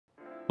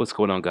What's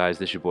going on, guys?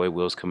 This is your boy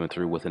Will's coming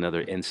through with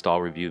another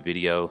install review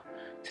video.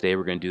 Today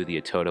we're going to do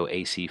the Atoto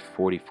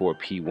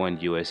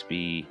AC44P1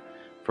 USB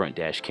front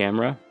dash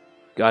camera.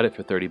 Got it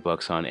for 30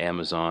 bucks on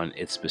Amazon.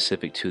 It's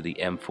specific to the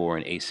M4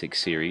 and A6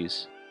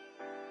 series.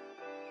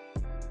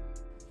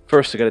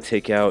 First, I got to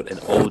take out an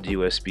old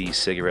USB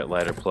cigarette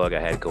lighter plug I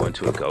had going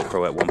to a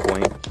GoPro at one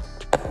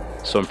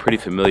point. So I'm pretty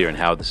familiar in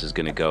how this is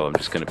going to go. I'm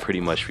just going to pretty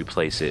much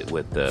replace it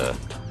with the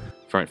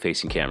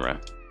front-facing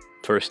camera.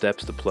 First step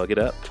is to plug it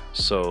up,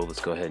 so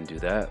let's go ahead and do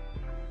that.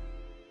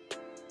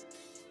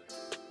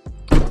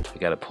 You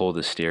got to pull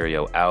the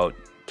stereo out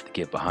to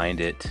get behind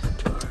it.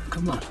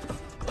 Come on.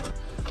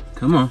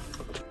 Come on.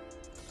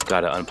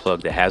 Got to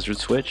unplug the hazard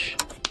switch.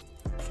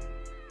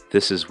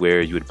 This is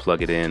where you would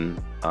plug it in,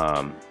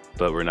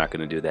 but we're not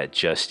going to do that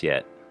just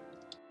yet.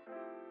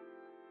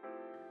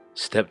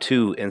 Step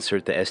 2,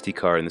 insert the SD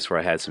card, and this is where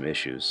I had some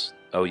issues.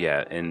 Oh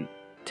yeah, and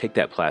take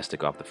that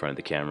plastic off the front of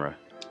the camera.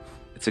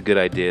 It's a good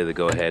idea to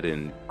go ahead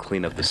and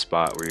clean up the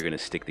spot where you're going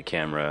to stick the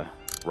camera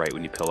right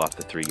when you peel off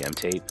the 3M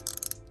tape.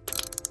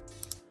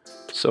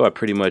 So I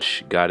pretty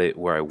much got it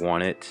where I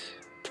want it.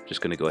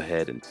 Just going to go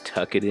ahead and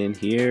tuck it in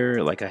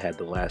here like I had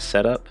the last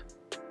setup.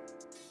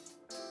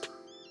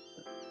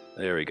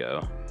 There we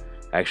go.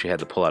 I actually had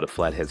to pull out a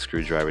flathead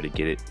screwdriver to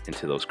get it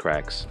into those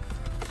cracks.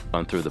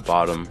 On through the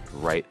bottom,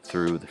 right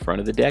through the front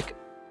of the deck.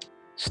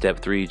 Step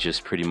 3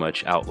 just pretty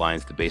much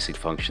outlines the basic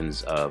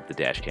functions of the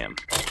dash cam.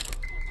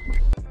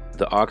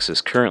 The aux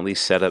is currently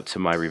set up to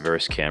my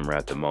reverse camera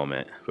at the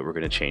moment, but we're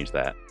going to change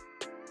that.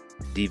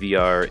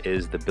 DVR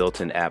is the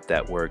built-in app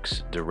that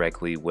works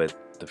directly with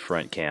the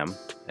front cam.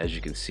 As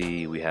you can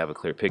see, we have a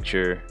clear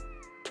picture.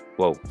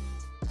 Whoa.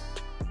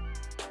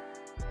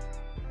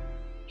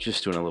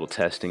 Just doing a little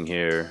testing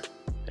here.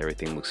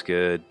 Everything looks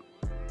good.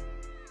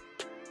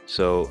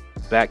 So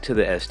back to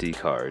the SD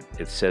card.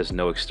 It says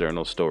no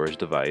external storage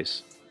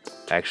device.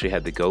 I actually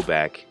had to go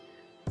back,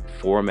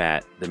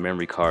 format the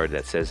memory card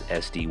that says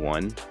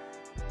SD1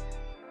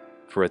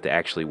 for it to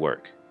actually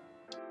work.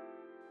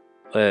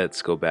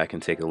 Let's go back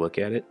and take a look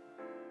at it.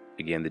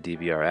 Again, the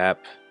DVR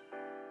app.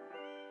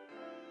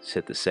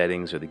 Set the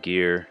settings or the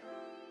gear.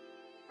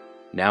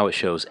 Now it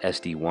shows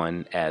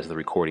SD1 as the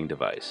recording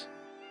device.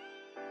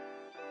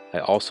 I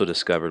also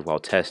discovered while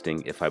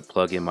testing, if I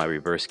plug in my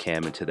reverse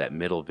cam into that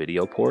middle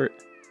video port,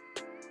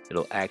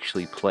 it'll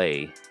actually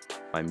play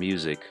my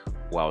music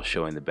while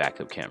showing the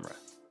backup camera.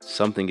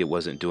 Something it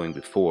wasn't doing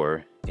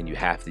before, and you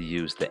have to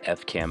use the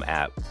FCam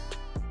app.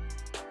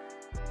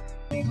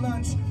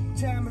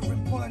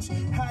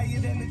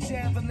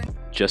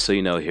 Just so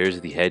you know,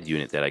 here's the head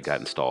unit that I got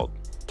installed.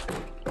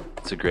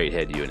 It's a great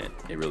head unit,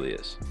 it really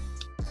is.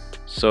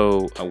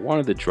 So I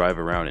wanted to drive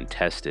around and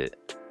test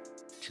it.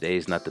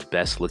 Today's not the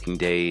best looking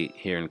day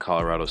here in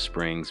Colorado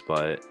Springs,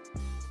 but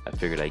I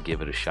figured I'd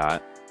give it a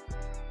shot.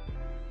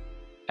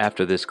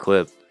 After this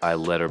clip, I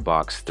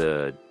letterboxed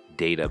the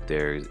date up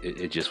there.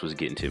 It just was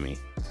getting to me.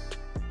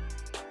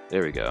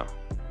 There we go.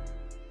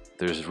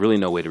 There's really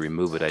no way to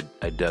remove it.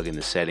 I dug in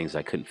the settings.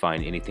 I couldn't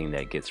find anything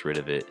that gets rid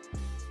of it.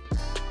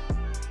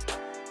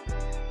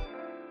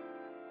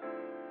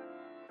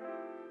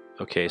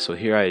 Okay, so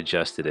here I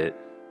adjusted it.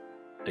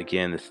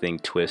 Again, the thing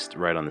twists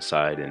right on the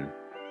side and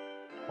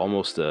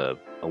almost a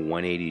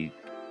 180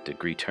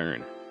 degree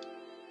turn.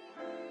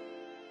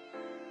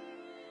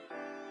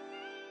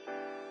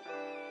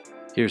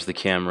 Here's the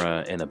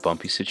camera in a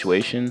bumpy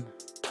situation.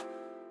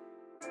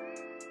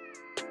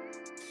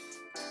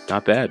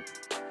 Not bad.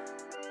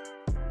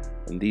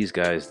 And these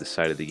guys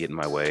decided to get in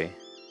my way.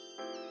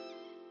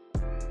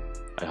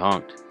 I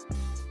honked.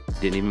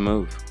 Didn't even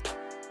move.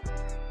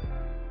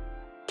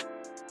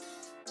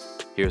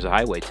 Here's a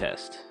highway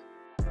test.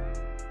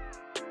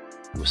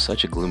 It was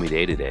such a gloomy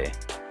day today.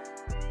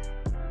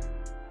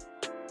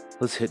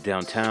 Let's hit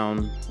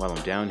downtown while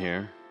I'm down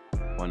here.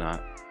 Why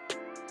not?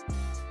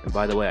 And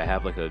by the way, I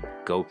have like a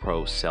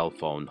GoPro cell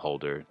phone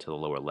holder to the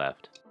lower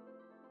left.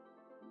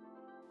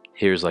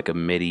 Here's like a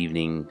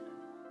mid-evening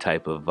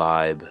type of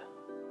vibe.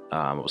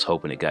 I was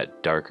hoping it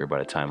got darker by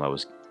the time I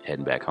was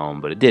heading back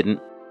home, but it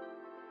didn't.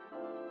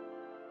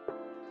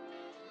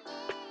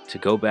 To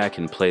go back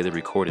and play the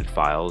recorded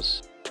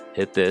files,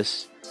 hit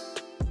this,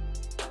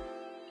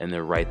 and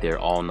they're right there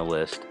all on the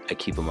list. I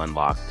keep them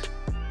unlocked.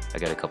 I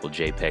got a couple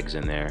JPEGs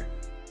in there.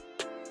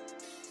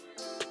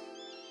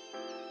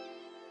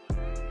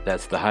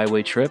 That's the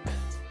highway trip,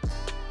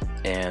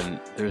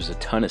 and there's a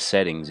ton of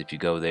settings if you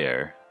go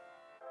there.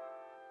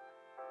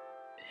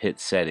 Hit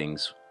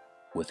settings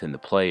within the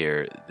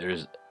player.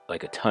 There's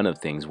like a ton of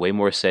things, way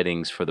more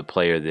settings for the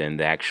player than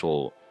the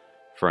actual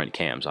front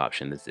cams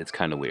option. It's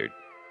kind of weird.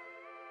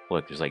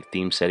 Look, there's like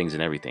theme settings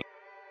and everything.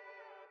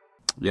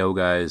 Yo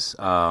guys,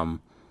 I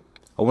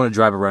want to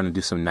drive around and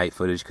do some night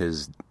footage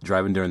because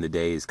driving during the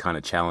day is kind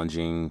of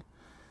challenging,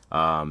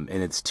 and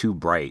it's too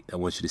bright. I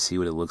want you to see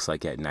what it looks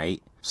like at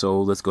night.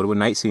 So let's go to a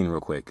night scene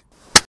real quick.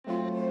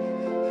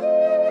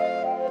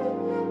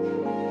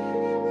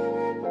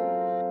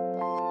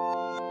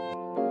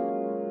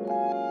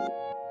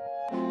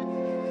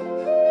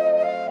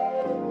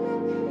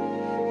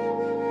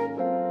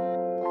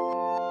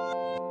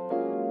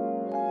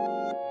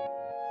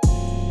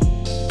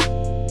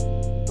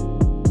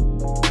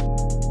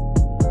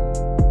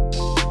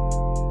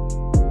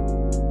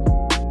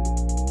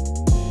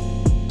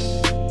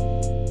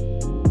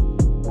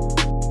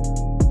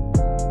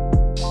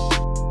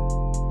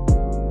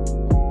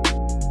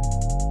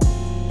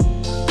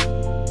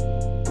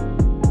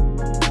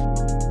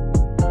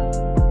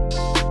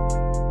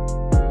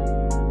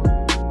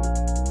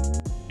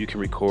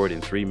 record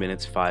in 3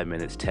 minutes, 5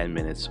 minutes, 10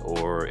 minutes,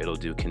 or it'll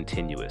do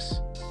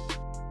continuous.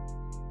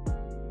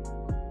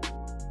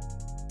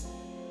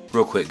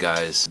 Real quick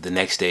guys, the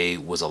next day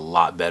was a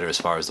lot better as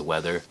far as the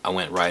weather. I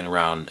went riding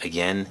around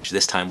again,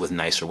 this time with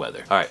nicer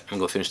weather. Alright, I'm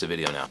gonna go finish the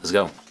video now. Let's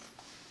go.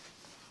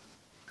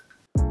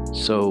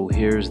 So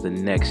here's the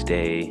next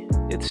day.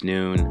 It's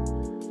noon.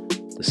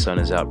 The sun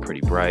is out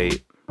pretty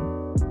bright.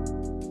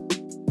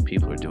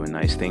 People are doing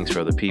nice things for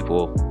other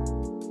people.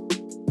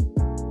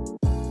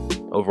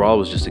 Overall, it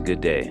was just a good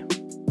day.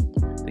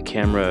 The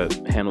camera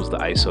handles the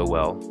ISO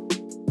well.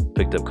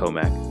 Picked up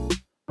Comac.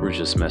 We're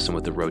just messing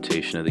with the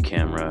rotation of the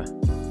camera.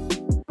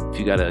 If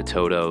you got a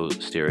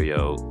Atoto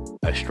stereo,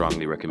 I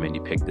strongly recommend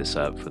you pick this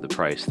up. For the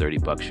price, 30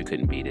 bucks, you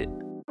couldn't beat it.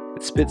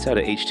 It spits out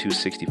a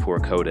H.264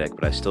 codec,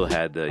 but I still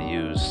had to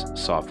use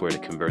software to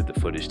convert the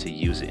footage to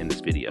use it in this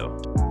video.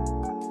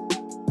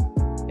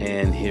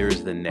 And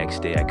here's the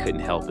next day. I couldn't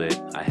help it.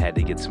 I had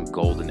to get some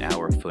golden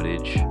hour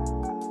footage.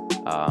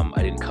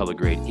 I didn't color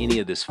grade any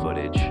of this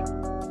footage.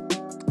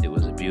 It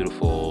was a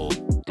beautiful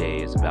day.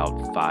 It's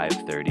about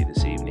 5:30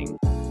 this evening.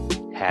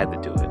 Had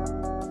to do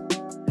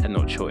it. Had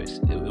no choice.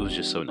 It was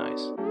just so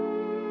nice.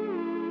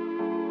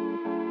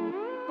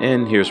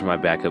 And here's where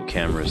my backup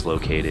camera is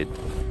located.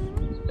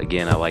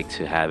 Again, I like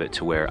to have it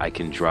to where I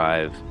can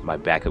drive. My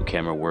backup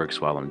camera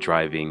works while I'm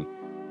driving,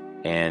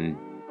 and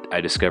I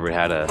discovered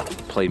how to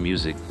play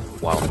music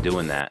while I'm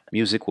doing that.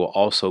 Music will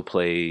also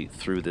play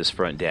through this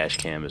front dash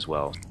cam as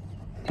well.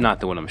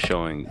 Not the one I'm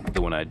showing,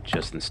 the one I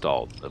just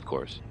installed, of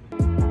course.